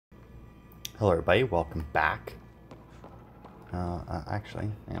Hello everybody, welcome back. Actually,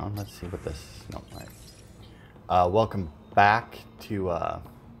 hang on, let's see what this... No, alright. Welcome back to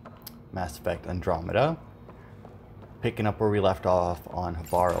Mass Effect Andromeda. Picking up where we left off on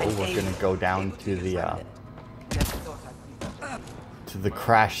Havarl, we're gonna go down to the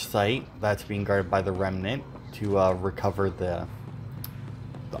crash site that's being guarded by the Remnant to recover the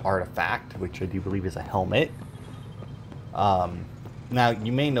artifact, which I do believe is a helmet. Now,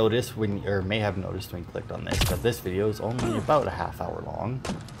 you may notice may have noticed when you clicked on this, that this video is only about a half hour long.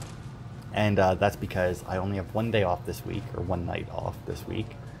 And that's because I only have one day off this week, or one night off this week.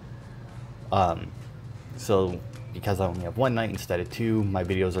 So, because I only have one night instead of two, my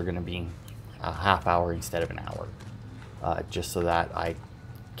videos are going to be a half hour instead of an hour. Just so that I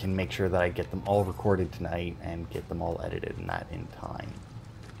can make sure that I get them all recorded tonight and get them all edited in time.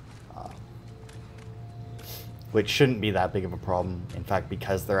 Which shouldn't be that big of a problem. In fact,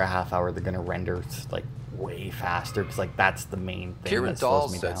 because they're a half hour, they're going to render like way faster. Because like that's the main thing. Kieran Dahl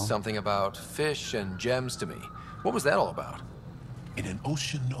said something about fish and gems to me. What was that all about? In an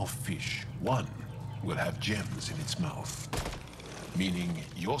ocean of fish, one will have gems in its mouth. Meaning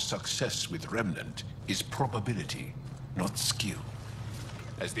your success with Remnant is probability, not skill.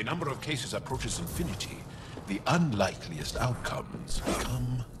 As the number of cases approaches infinity, the unlikeliest outcomes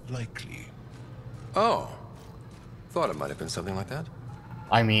become likely. Oh. Thought it might have been something like that.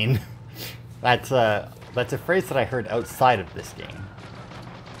 I mean, that's a phrase that I heard outside of this game.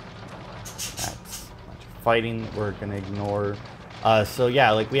 That's a bunch of fighting that we're gonna ignore. So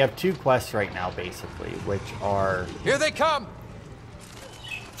yeah, like we have two quests right now, basically, which are... Here they come!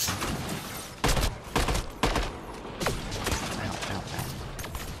 Ow, ow, ow.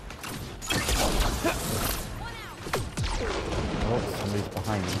 Oh, somebody's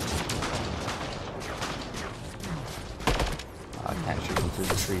behind me. I can't shoot them through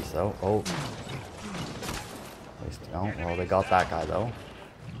the trees though. Oh. At least, oh, well, they got that guy though.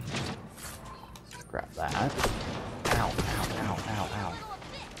 Let's grab that. Ow, ow, ow, ow, ow.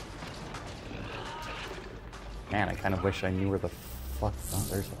 Man, I kind of wish I knew where the fuck... Oh,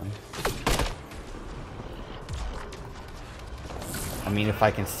 there's one. I mean, if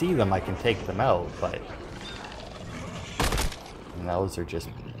I can see them, I can take them out, but... And those are just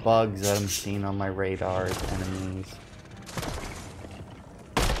bugs that I'm seeing on my radar as enemies.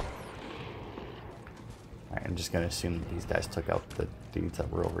 I'm just going to assume that these guys took out the dudes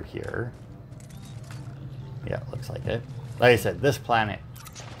that were over here. Yeah, looks like it. Like I said, this planet,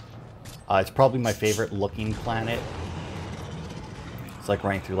 it's probably my favorite looking planet. It's like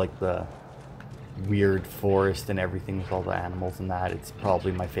running through like the weird forest and everything with all the animals and that. It's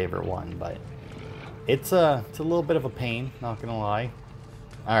probably my favorite one, but it's a little bit of a pain, not going to lie.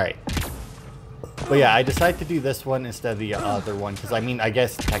 Alright. But yeah, I decided to do this one instead of the other one, because I mean, I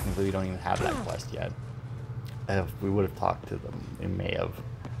guess technically we don't even have that quest yet. If we would have talked to them, they may have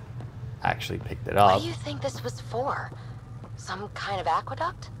actually picked it up. What do you think this was for? Some kind of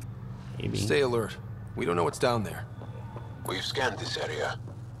aqueduct? Maybe. Stay alert. We don't know what's down there. We've scanned this area.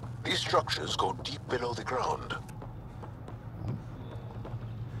 These structures go deep below the ground.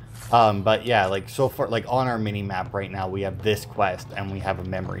 But yeah, like so far, like on our mini map right now, we have this quest and we have a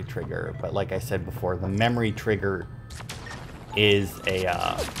memory trigger. But like I said before, the memory trigger is a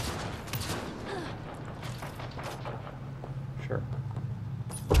Sure.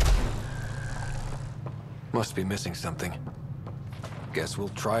 Must be missing something. Guess we'll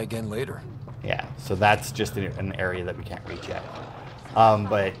try again later. Yeah, so that's just an area that we can't reach yet.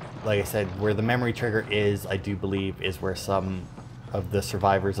 But like I said, where the memory trigger is, I do believe, is where some of the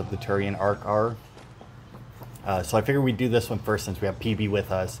survivors of the Turian Ark are. So I figured we'd do this one first since we have PB with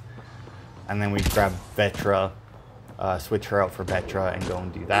us. And then we grab Vetra, switch her out for Vetra and go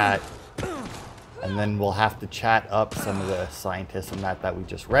and do that. And then we'll have to chat up some of the scientists and that we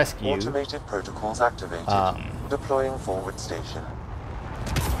just rescued. Automated protocols activated. Deploying forward station.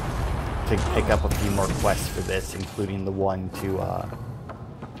 To pick up a few more quests for this, including the one to, right.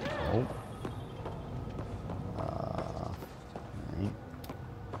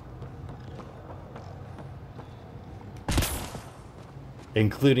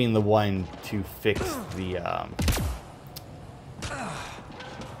 Including the one to fix the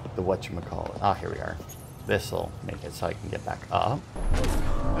whatchamacallit. Ah, here we are. This'll make it so I can get back up.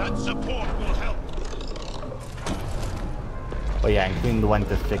 That support will help. But yeah, including the one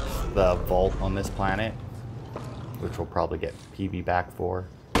to fix the vault on this planet, which we'll probably get PB back for.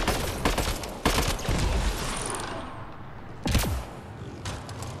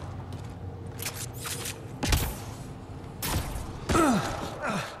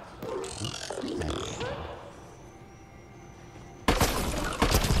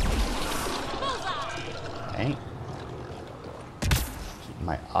 Alright. Keep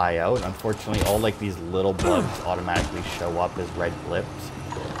my eye out. Unfortunately, all like these little bugs automatically show up as red blips.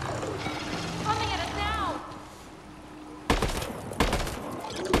 Coming at us now!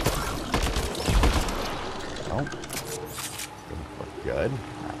 Oh. Didn't look good.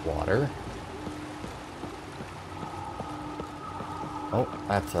 That water. Oh,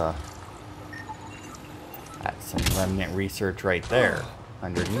 that's some remnant research right there.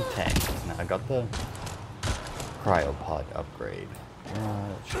 100 new tanks. Now I got the cryopod upgrade.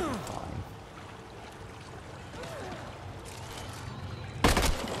 That should be fine.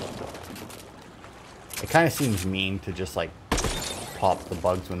 It kind of seems mean to just like pop the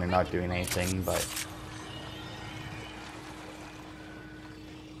bugs when they're not doing anything, but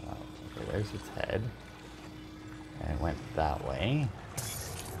okay, there's its head. And it went that way.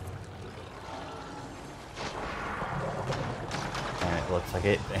 And it looks like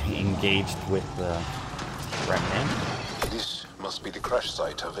it engaged with the remnant. This must be the crash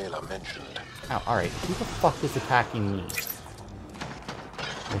site Havarl mentioned. Oh, alright. Who the fuck is attacking me?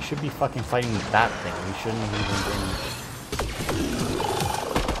 They should be fucking fighting that thing. We shouldn't have even been...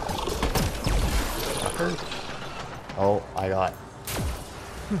 Fucker. Oh, I got...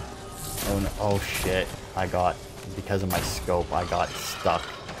 Oh, no. Oh shit. I got... Because of my scope, I got stuck.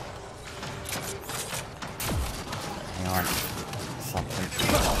 Hang on. Something.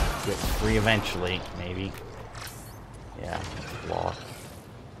 Get free eventually, maybe. Yeah, it's locked.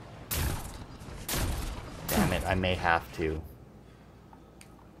 Damn it, I may have to.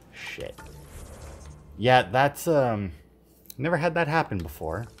 Shit. Yeah, that's, never had that happen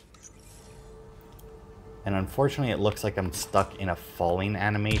before. And unfortunately, it looks like I'm stuck in a falling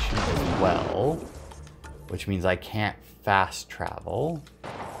animation as well. Which means I can't fast travel.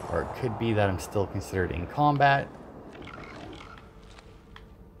 Or it could be that I'm still considered in combat.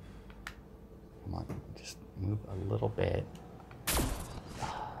 Come on, just move a little bit.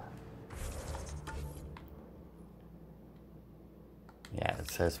 Yeah,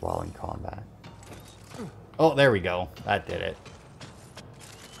 it says while in combat. Oh, there we go. That did it.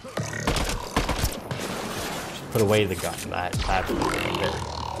 Just put away the gun. That's there we go.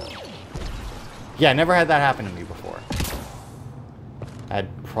 Yeah, never had that happen to me before. I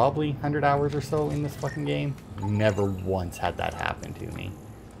had probably 100 hours or so in this fucking game. Never once had that happen to me.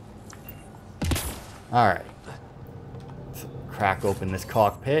 Alright. Let's crack open this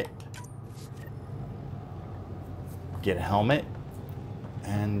cockpit. Get a helmet.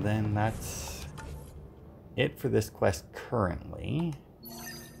 And then that's it for this quest currently.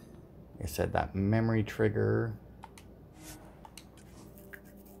 Like I said, that memory trigger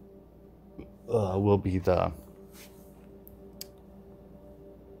will be the...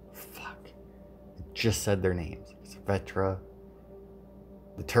 Fuck. I just said their names. It's Vetra.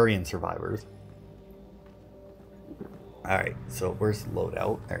 The Turian survivors. Alright, so where's the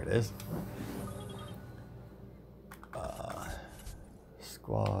loadout? There it is.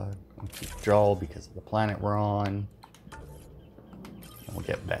 Squad. We'll keep Joel because of the planet we're on. And we'll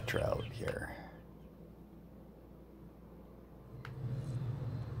get Vetra out here.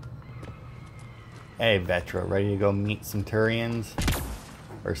 Hey Vetra, ready to go meet some Turians?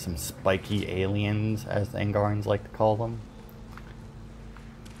 Or some spiky aliens, as the Angarans like to call them.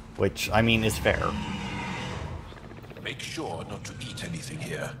 Which, I mean, is fair. Make sure not to eat anything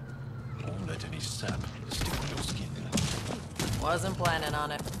here. Don't let any sap stick on your skin. Wasn't planning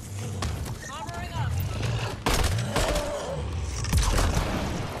on it. Armoring up.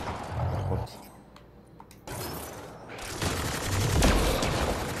 Whoops.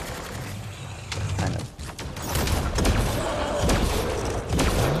 Kind of.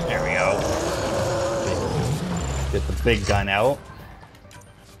 There we go. Get the big gun out.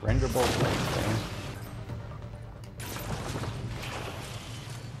 Renderable thing.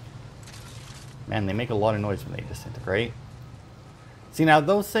 Man, they make a lot of noise when they disintegrate. See, now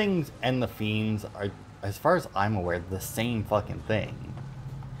those things and the fiends are, as far as I'm aware, the same fucking thing.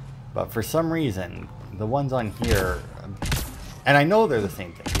 But for some reason, the ones on here, and I know they're the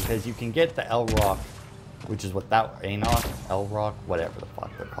same thing, because you can get the L-Rock, which is what that, Anoc, L-Rock, whatever the fuck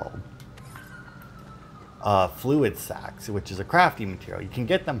they're called. Fluid sacks, which is a crafting material. You can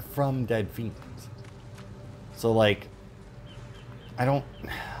get them from dead fiends. So, like, I don't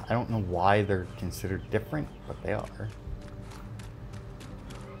know why they're considered different, but they are.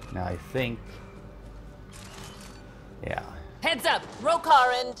 Now I think, yeah. Heads up,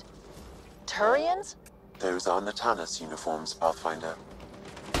 Roekaar and Turians? Those are Natanus uniforms, Pathfinder.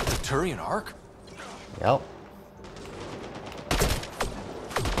 The Turian Ark? Yep.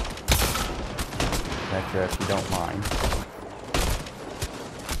 Vetra, if you don't mind.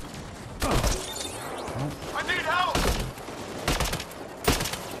 Oh.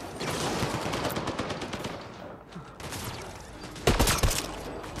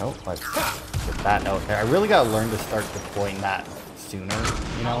 Oh, let's get that out there. I really gotta learn to start deploying that sooner,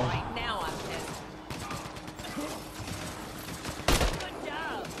 you know? Right now I'm pissed. Good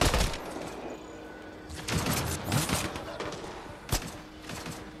job.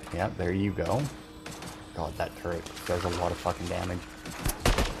 Yeah, there you go. God, that turret does a lot of fucking damage.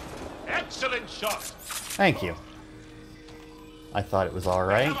 Excellent shot. Thank you. I thought it was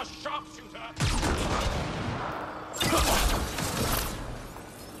alright. Have a sharpshooter.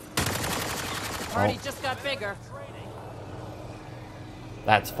 Party just got bigger.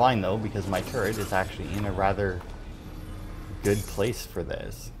 That's fine though, because my turret is actually in a rather good place for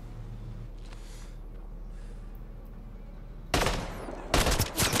this.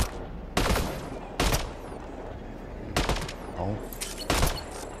 Oh.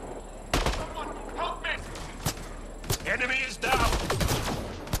 Someone help me. Enemy is down.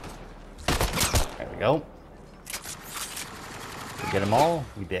 There we go. Get them all?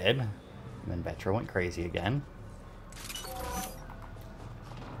 We did. And then Vetra went crazy again.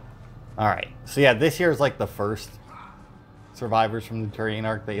 Alright, so yeah, this here is like the first survivors from the Turian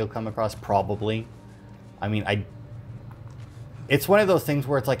Ark that you'll come across, probably. I mean, it's one of those things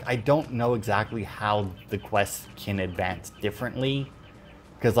where it's like, I don't know exactly how the quests can advance differently.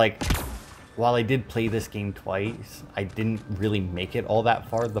 Because, like, while I did play this game twice, I didn't really make it all that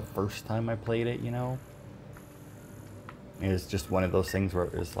far the first time I played it, you know? It was just one of those things where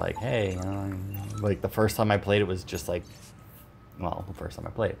it was like, hey, like the first time I played it was just like, well, the first time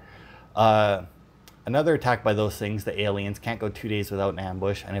I played it. Another attack by those things, the aliens, can't go 2 days without an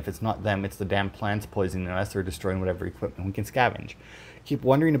ambush, and if it's not them, it's the damn plants poisoning us or destroying whatever equipment we can scavenge. Keep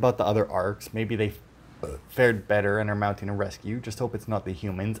wondering about the other arcs. Maybe they fared better and are mounting a rescue. Just hope it's not the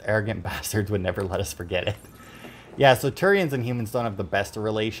humans. Arrogant bastards would never let us forget it. Yeah, so Turians and humans don't have the best of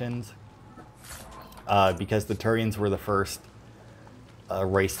relations. Because the Turians were the first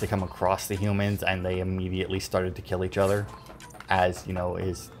race to come across the humans, and they immediately started to kill each other. As, you know,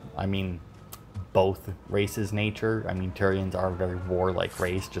 I mean, both races' nature. I mean, Turians are a very warlike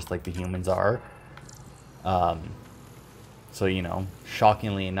race, just like the humans are. So, you know,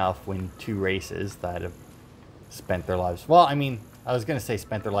 shockingly enough, when two races that have spent their lives... Well, I mean, I was going to say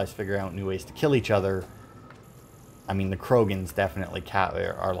spent their lives figuring out new ways to kill each other. I mean, the Krogans definitely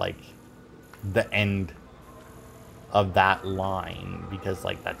are like the end of that line, because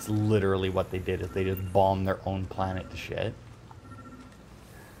like that's literally what they did, is they just bombed their own planet to shit.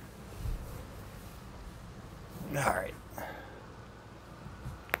 All right.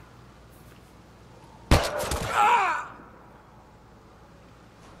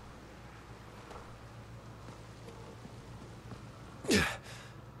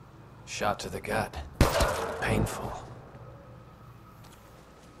 Shot to the gut. Painful.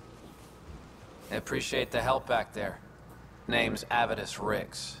 I appreciate the help back there. Name's Avidus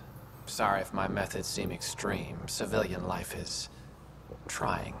Rix. Sorry if my methods seem extreme. Civilian life is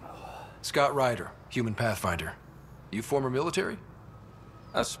trying. Scott Ryder, human pathfinder. You former military?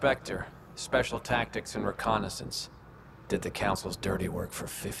 A Spectre. Special tactics and reconnaissance. Did the Council's dirty work for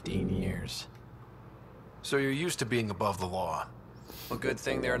 15 years. So you're used to being above the law. Well, good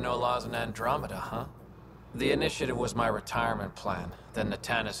thing there are no laws in Andromeda, huh? The initiative was my retirement plan. Then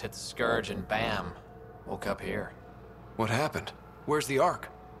Natanus hit the Scourge and bam, woke up here. What happened? Where's the Ark?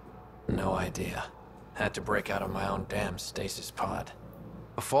 No idea. Had to break out of my own damn stasis pod.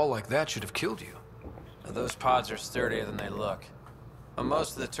 A fall like that should have killed you. Those pods are sturdier than they look. But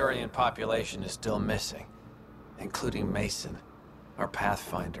most of the Turian population is still missing, including Mason, our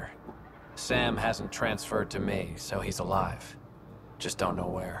pathfinder. Sam hasn't transferred to me, so he's alive. Just don't know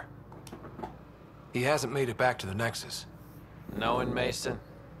where. He hasn't made it back to the Nexus. Knowing Mason,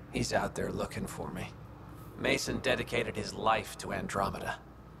 he's out there looking for me. Mason dedicated his life to Andromeda.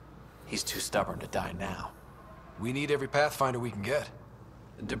 He's too stubborn to die now. We need every pathfinder we can get.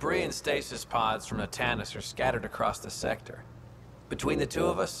 Debris and stasis pods from Natanus are scattered across the sector. Between the two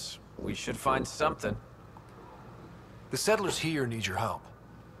of us, we should find something. The settlers here need your help.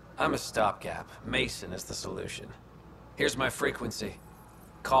 I'm a stopgap. Mason is the solution. Here's my frequency.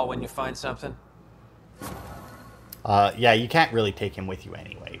 Call when you find something. Yeah, you can't really take him with you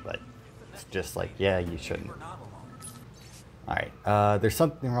anyway, but it's just like, yeah, you shouldn't. Alright, there's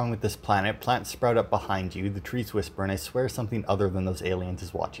something wrong with this planet. Plants sprout up behind you, the trees whisper, and I swear something other than those aliens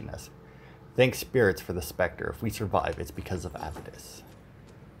is watching us. Thank spirits for the Spectre. If we survive, it's because of Avidus.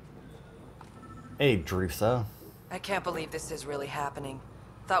 Hey, Drusa. I can't believe this is really happening.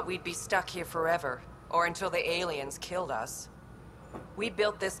 Thought we'd be stuck here forever, or until the aliens killed us. We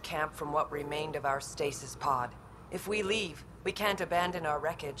built this camp from what remained of our stasis pod. If we leave, we can't abandon our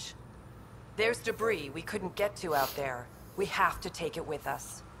wreckage. There's debris we couldn't get to out there. We have to take it with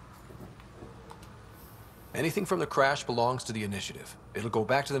us. Anything from the crash belongs to the Initiative. It'll go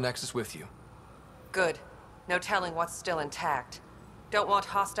back to the Nexus with you. Good. No telling what's still intact. Don't want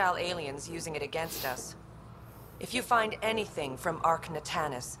hostile aliens using it against us. If you find anything from Ark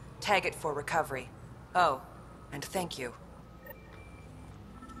Natanus, tag it for recovery. Oh, and thank you.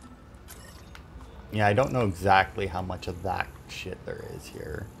 Yeah, I don't know exactly how much of that shit there is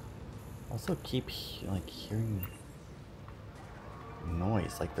here. Also keep like hearing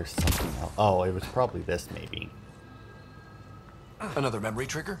noise, like there's something else. Oh, it was probably this maybe. Another memory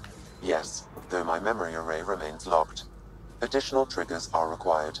trigger? Yes, though my memory array remains locked. Additional triggers are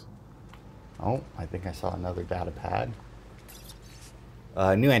required. Oh, I think I saw another data pad.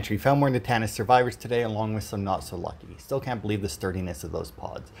 New entry. Found more Natanus survivors today, along with some not so lucky. Still can't believe the sturdiness of those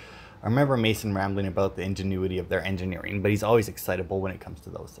pods. I remember Mason rambling about the ingenuity of their engineering, but he's always excitable when it comes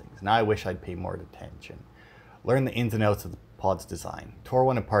to those things. Now I wish I'd pay more attention. Learn the ins and outs of the pod's design. Tore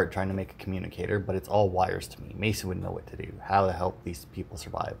one apart trying to make a communicator, but it's all wires to me. Mason would know what to do, how to help these people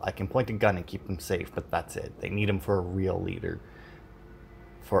survive. I can point a gun and keep them safe, but that's it. They need him for a real leader.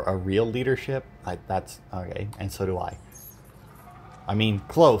 For a real leadership? That's okay, and so do I. I mean,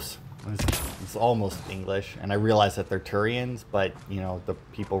 close. It's almost English, and I realize that they're Turians, but, you know, the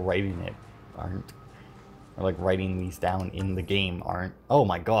people writing it aren't. Or, like, writing these down in the game aren't. Oh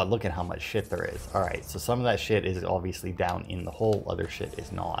my god, look at how much shit there is. Alright, so some of that shit is obviously down in the hole, other shit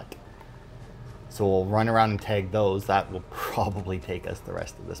is not. So we'll run around and tag those. That will probably take us the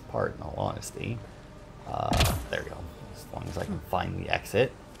rest of this part, in all honesty. There we go. As long as I can find the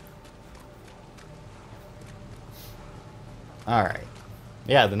exit. Alright.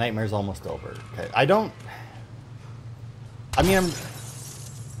 Yeah, the nightmare's almost over. Okay, I mean, I'm...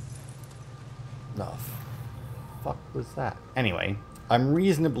 The fuck was that? Anyway, I'm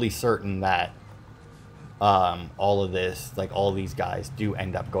reasonably certain that all of this, like all these guys do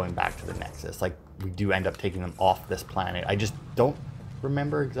end up going back to the Nexus. Like, we do end up taking them off this planet. I just don't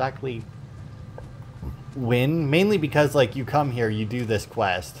remember exactly when. Mainly because, like, you come here, you do this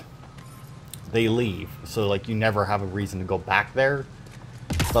quest, they leave. So, like, you never have a reason to go back there.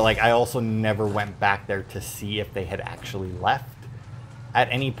 But, like, I also never went back there to see if they had actually left at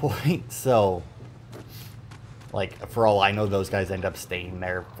any point. So, like, for all I know, those guys end up staying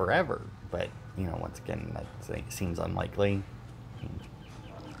there forever. But, you know, once again, that seems unlikely.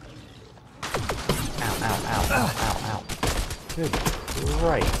 Ow, ow, ow, ow, ow, ow. Good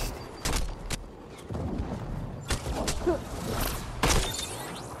Christ.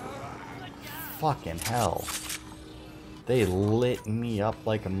 Fucking hell. They lit me up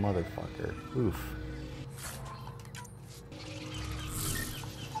like a motherfucker. Oof.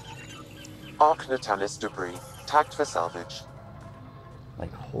 Ark Natanus debris, tagged for salvage.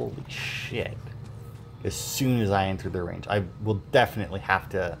 Like, holy shit. As soon as I enter the range, I will definitely have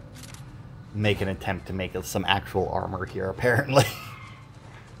to make an attempt to make some actual armor here, apparently.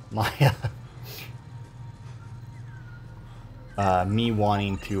 My, me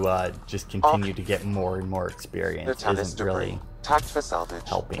wanting to just continue to get more and more experience isn't really tagged for salvage.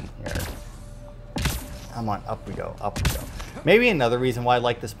 Helping here. Come on, up we go, up we go. Maybe another reason why I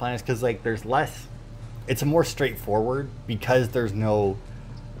like this planet is because, like, there's less... It's a more straightforward because there's no...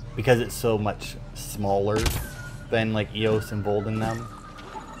 Because it's so much smaller than, like, Eos and Volden them.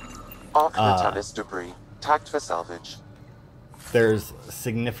 Ark Natanus debris, tagged for salvage. There's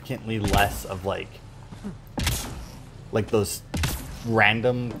significantly less of, like those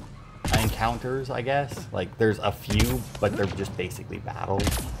random encounters, I guess. Like, there's a few, but they're just basically battles.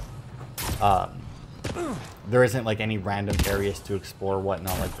 There isn't, like, any random areas to explore,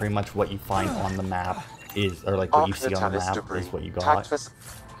 whatnot. Like, pretty much what you find on the map is, or, like, what you see on the map is what you got.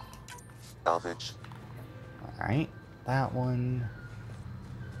 Salvage. Alright, that one.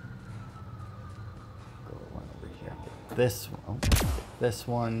 Go one over here. Get this one. Oh, get this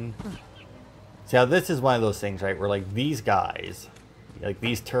one. See how this is one of those things, right? Where, like, these guys, like,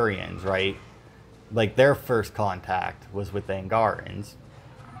 these Turians, right? Like, their first contact was with the Angarans,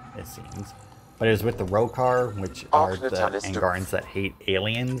 it seems. But it was with the Roekaar, which are the Angarans that hate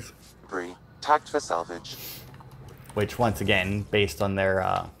aliens. Tagged for salvage. Which, once again, based on their,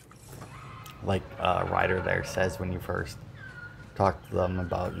 Ryder there says when you first talk to them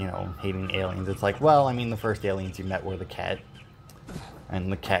about, you know, hating aliens, it's like, well, I mean, the first aliens you met were the Ket.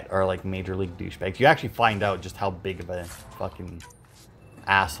 And the Ket are, like, major league douchebags. You actually find out just how big of a fucking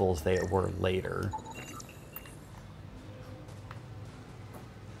assholes they were later.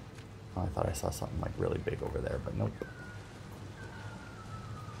 Oh, I thought I saw something, like, really big over there, but nope.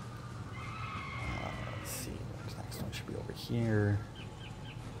 Let's see. Where's the next one? Should be over here.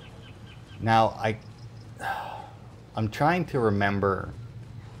 Now, I'm trying to remember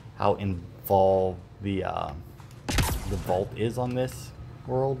how involved the vault is on this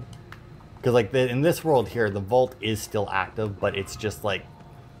world. Because like in this world here, the vault is still active, but it's just like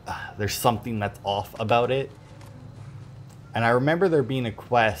there's something that's off about it. And I remember there being a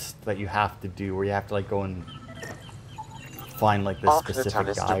quest that you have to do where you have to like go and find like this Ark specific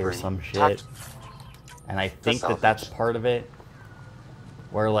Natanus guy or debris. some shit. And I think that that's part of it.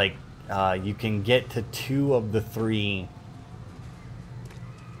 Where like you can get to 2 of the 3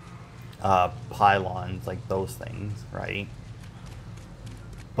 pylons, like those things, right?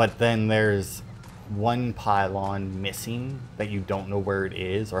 But then there's 1 pylon missing that you don't know where it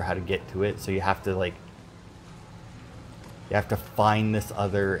is or how to get to it. So you have to like find this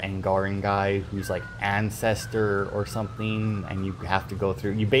other Angaran guy who's like ancestor or something, and you have to go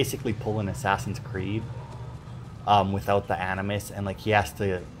through. You basically pull an Assassin's Creed without the Animus, and like he has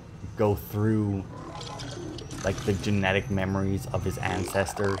to go through like the genetic memories of his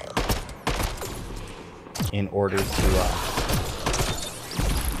ancestor in order to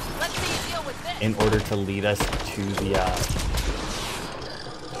lead us to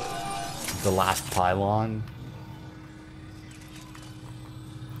the last pylon.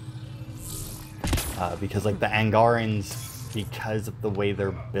 Because like the Angarans, because of the way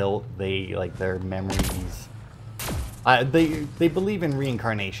they're built, they like their memories. They believe in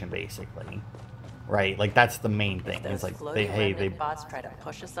reincarnation, basically, right? Like that's the main thing. It's like they bots try to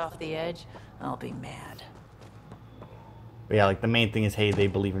push us off the edge, I'll be mad. But yeah, like the main thing is, hey, they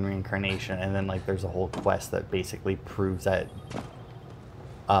believe in reincarnation, and then like there's a whole quest that basically proves that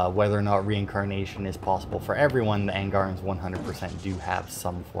whether or not reincarnation is possible for everyone, the Angarans 100% do have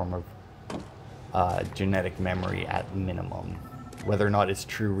some form of genetic memory at minimum. Whether or not it's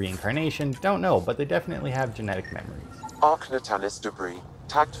true reincarnation, don't know, but they definitely have genetic memories. Ark Natanus debris,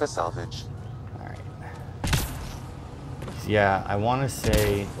 tagged for salvage. Alright. Yeah, I want to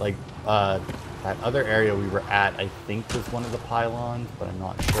say, like, that other area we were at, I think was one of the pylons, but I'm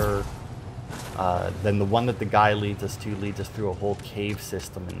not sure. Then the one that the guy leads us through a whole cave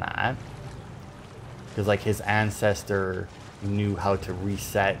system in that. Because, like, his ancestor knew how to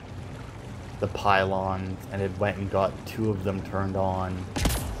reset the pylons, and it went and got 2 of them turned on,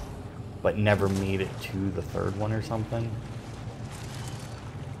 but never made it to the 3rd one or something.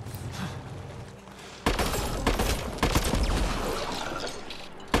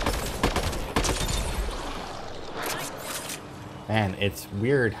 Man, it's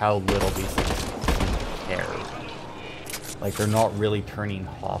weird how little these things care. Like, they're not really turning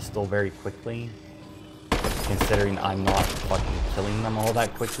hostile very quickly. Considering I'm not fucking killing them all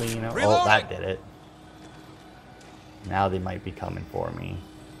that quickly, you know? Oh, that did it. Now they might be coming for me.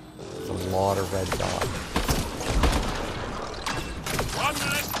 It's a lot of red dots. One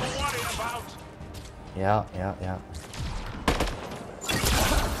less to worry about. Yeah.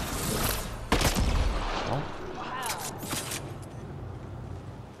 Oh.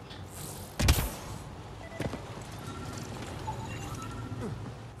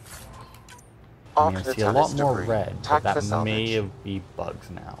 I mean, I see a lot more red, but that may be bugs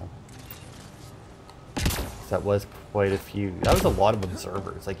now. That was quite a few. That was a lot of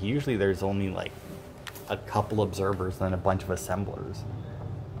observers. Like, usually there's only like a couple observers and then a bunch of assemblers.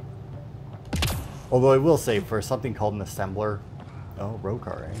 Although I will say, for something called an assembler, oh,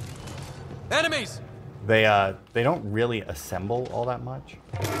 Roekaar, eh? Enemies! They don't really assemble all that much.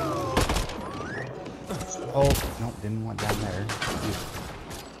 Oh, no, didn't want down there.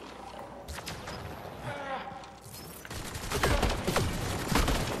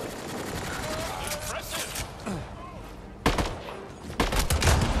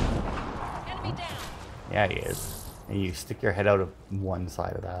 Yeah, he is. And you stick your head out of one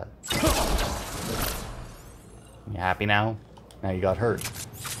side of that. You happy now? Now you got hurt.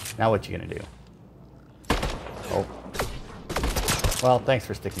 Now what you gonna do? Oh. Well, thanks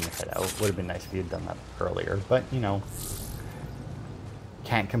for sticking your head out. Would have been nice if you had done that earlier, but you know.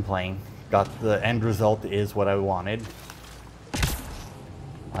 Can't complain. Got the end result is what I wanted.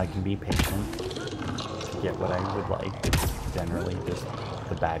 I can be patient to get what I would like. It's generally just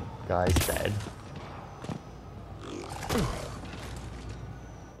the bad guy's dead.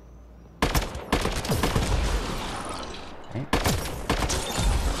 Okay.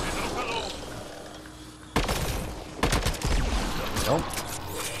 Oh,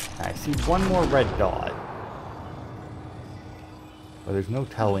 I see one more red dot. But there's no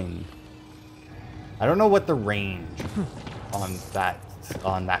telling. I don't know what the range on that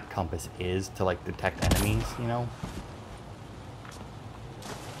compass is to like detect enemies, you know?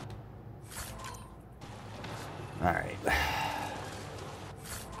 Alright.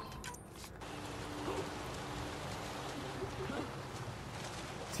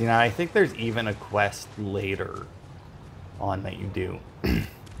 See, now I think there's even a quest later on that you do.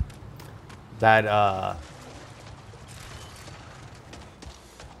 That,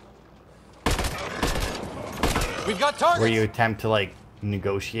 We've got targets! where you attempt to, like,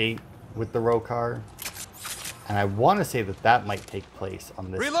 negotiate with the Roekaar. And I want to say that that might take place on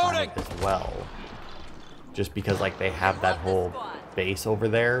this planet as well. Just because, like, they have that whole base over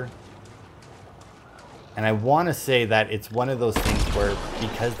there. And I want to say that it's one of those things where,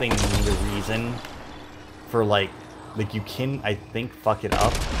 because they need a reason for, like you can, I think, fuck it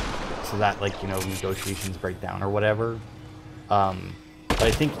up. So that, like, you know, negotiations break down or whatever. But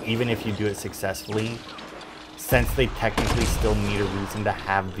I think even if you do it successfully, since they technically still need a reason to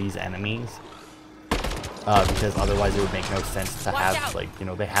have these enemies, because otherwise it would make no sense to have, like, you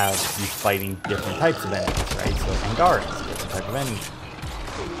know, they have you fighting different types of enemies, right? So Angarans, different type of enemy.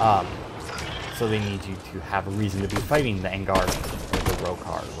 So they need you to have a reason to be fighting the Angarans or the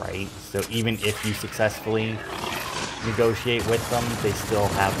Roekaar, right? So even if you successfully negotiate with them, they still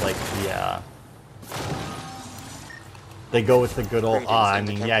have, like, the, they go with the good old, I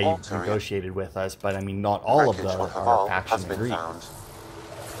mean, yeah, you negotiated with us, but I mean, not all of them are faction agreed.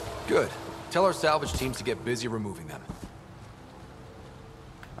 Good. Tell our salvage team to get busy removing them.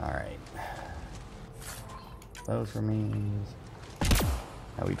 Alright. Those remains.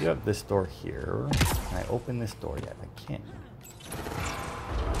 Now we do have this door here. Can I open this door yet? I can't.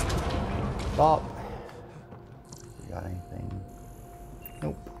 Bob. You got anything?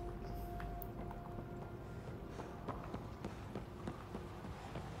 Nope.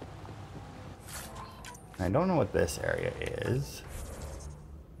 I don't know what this area is.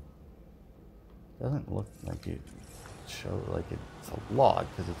 Doesn't look like it shows like it's a log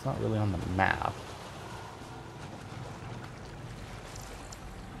because it's not really on the map.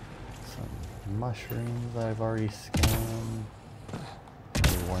 Some mushrooms that I've already scanned.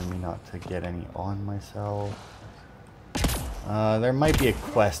 They warned me not to get any on myself. There might be a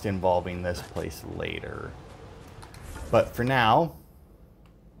quest involving this place later. But for now,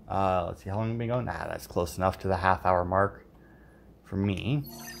 let's see how long we've been going. Ah, that's close enough to the half-hour mark for me.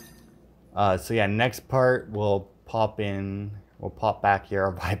 So yeah, next part we'll pop back here.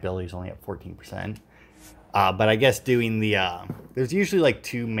 Our viability is only at 14%. But I guess doing the, there's usually like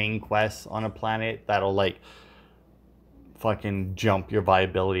 2 main quests on a planet that'll like fucking jump your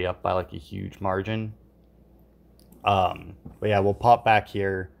viability up by like a huge margin. But yeah, we'll pop back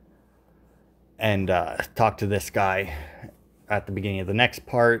here and talk to this guy at the beginning of the next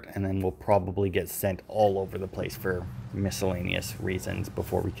part, and then we'll probably get sent all over the place for miscellaneous reasons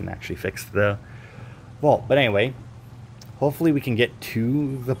before we can actually fix the vault. But anyway, hopefully we can get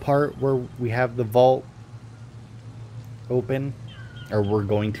to the part where we have the vault open, or we're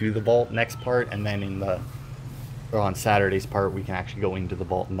going to the vault next part, and then on Saturday's part we can actually go into the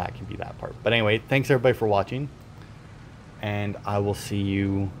vault, and that can be that part. But anyway, thanks everybody for watching, and I will see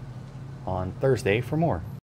you on Thursday for more.